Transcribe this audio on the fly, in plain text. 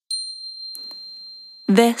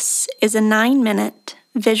This is a 9-minute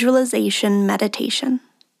visualization meditation.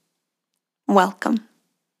 Welcome.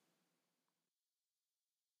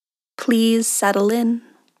 Please settle in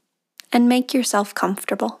and make yourself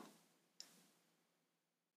comfortable.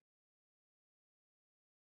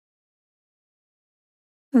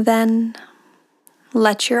 Then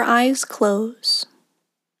let your eyes close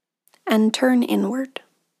and turn inward.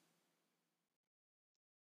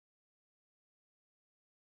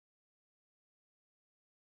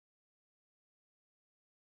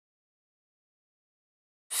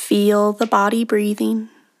 Feel the body breathing.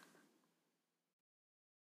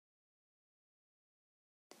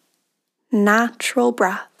 Natural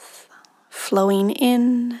breath flowing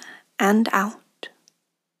in and out.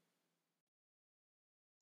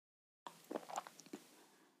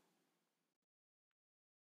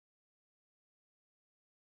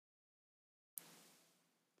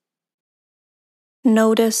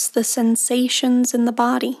 Notice the sensations in the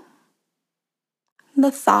body,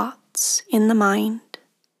 the thoughts in the mind,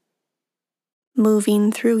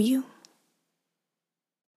 moving through you.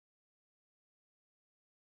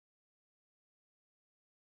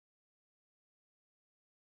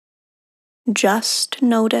 Just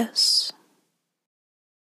notice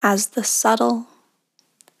as the subtle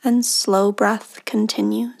and slow breath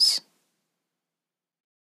continues.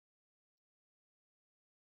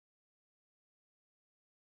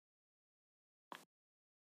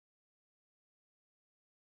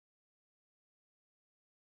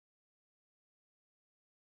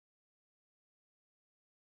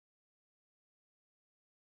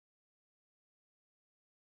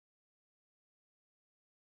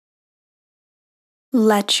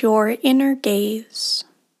 Let your inner gaze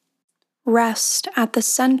rest at the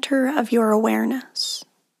center of your awareness,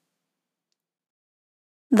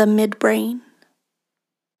 the midbrain,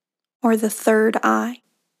 or the third eye.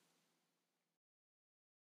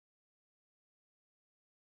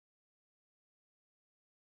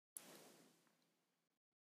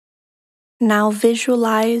 Now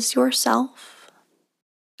visualize yourself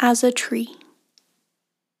as a tree,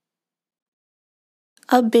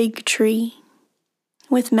 a big tree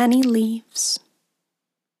with many leaves.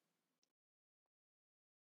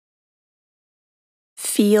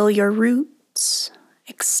 Feel your roots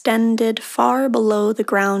extended far below the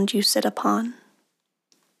ground you sit upon,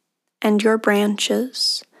 and your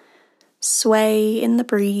branches sway in the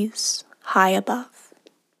breeze high above.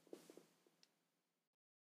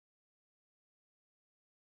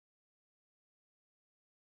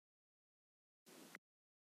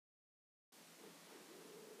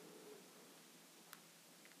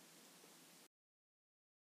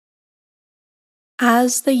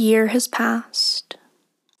 As the year has passed,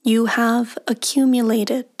 you have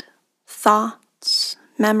accumulated thoughts,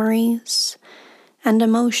 memories, and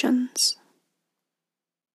emotions.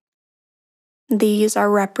 These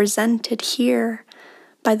are represented here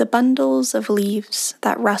by the bundles of leaves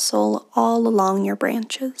that rustle all along your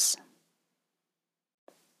branches.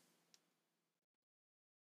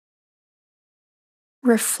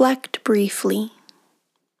 Reflect briefly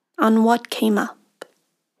on what came up,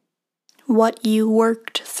 what you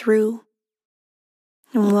worked through,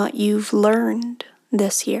 and what you've learned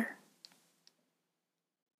this year.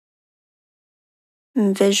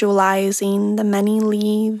 Visualizing the many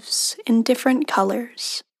leaves in different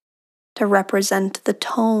colors to represent the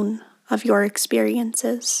tone of your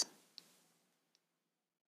experiences.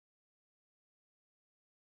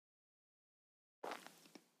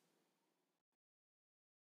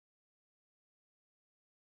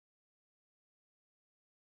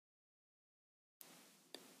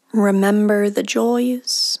 Remember the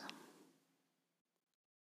joys,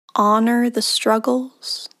 honor the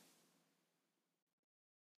struggles,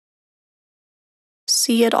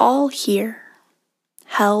 see it all here,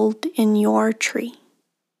 held in your tree.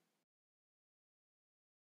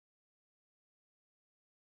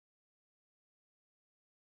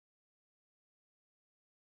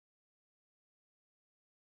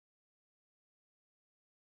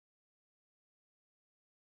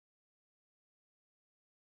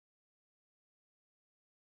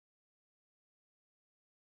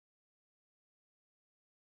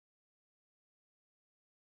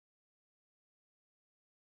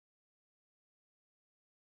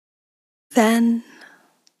 Then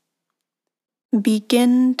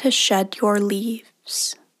begin to shed your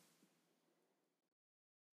leaves.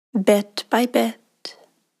 Bit by bit,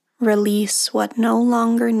 release what no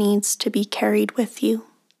longer needs to be carried with you.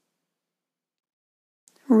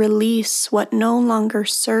 Release what no longer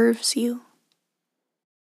serves you.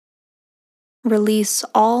 Release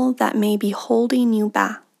all that may be holding you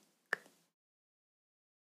back.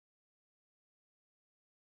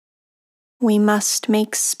 We must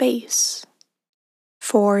make space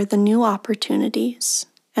for the new opportunities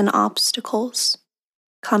and obstacles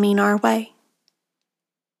coming our way.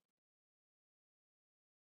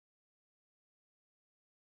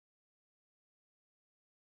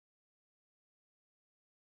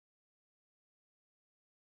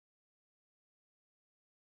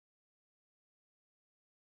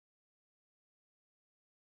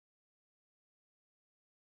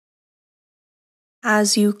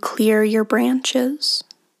 As you clear your branches,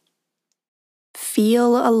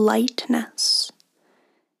 feel a lightness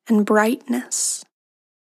and brightness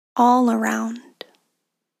all around.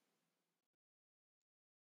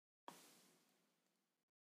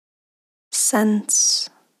 Sense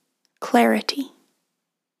clarity.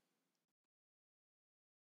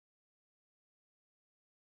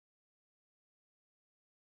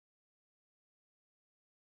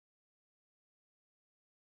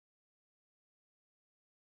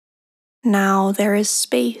 Now there is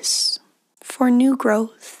space for new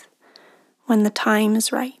growth when the time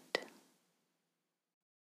is right.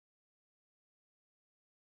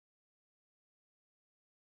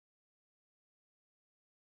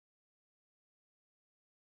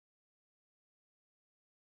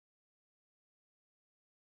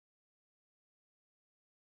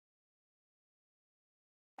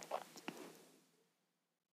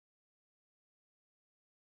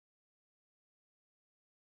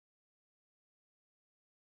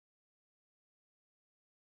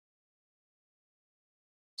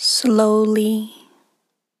 Slowly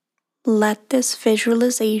let this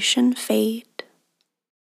visualization fade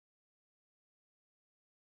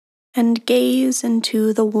and gaze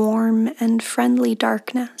into the warm and friendly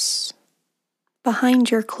darkness behind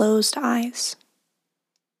your closed eyes.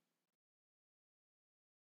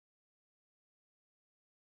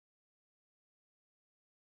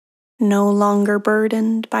 No longer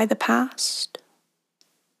burdened by the past,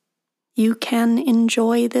 you can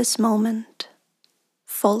enjoy this moment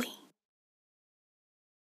fully.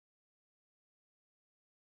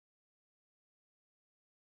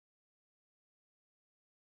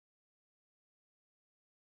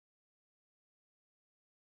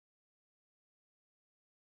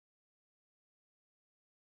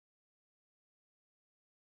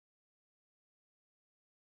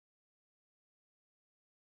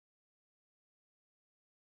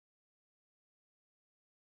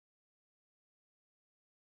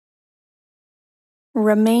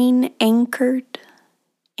 Remain anchored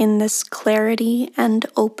in this clarity and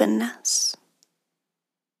openness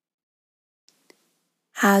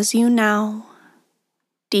as you now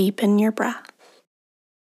deepen your breath.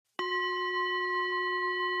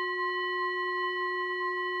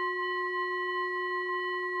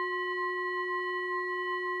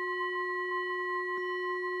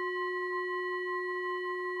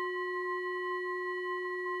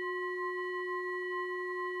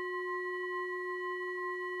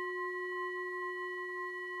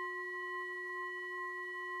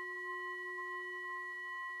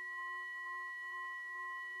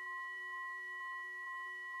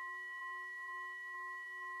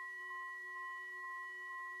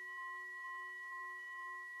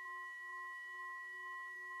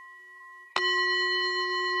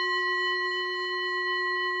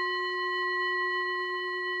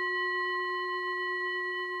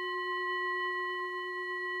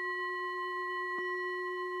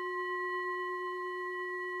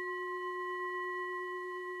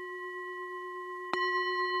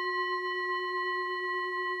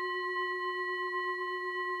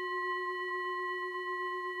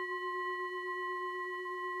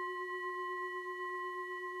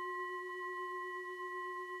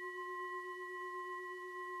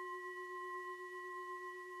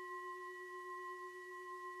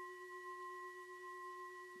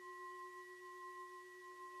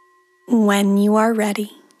 When you are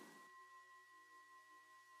ready,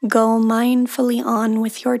 go mindfully on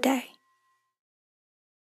with your day.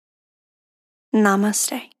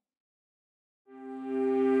 Namaste.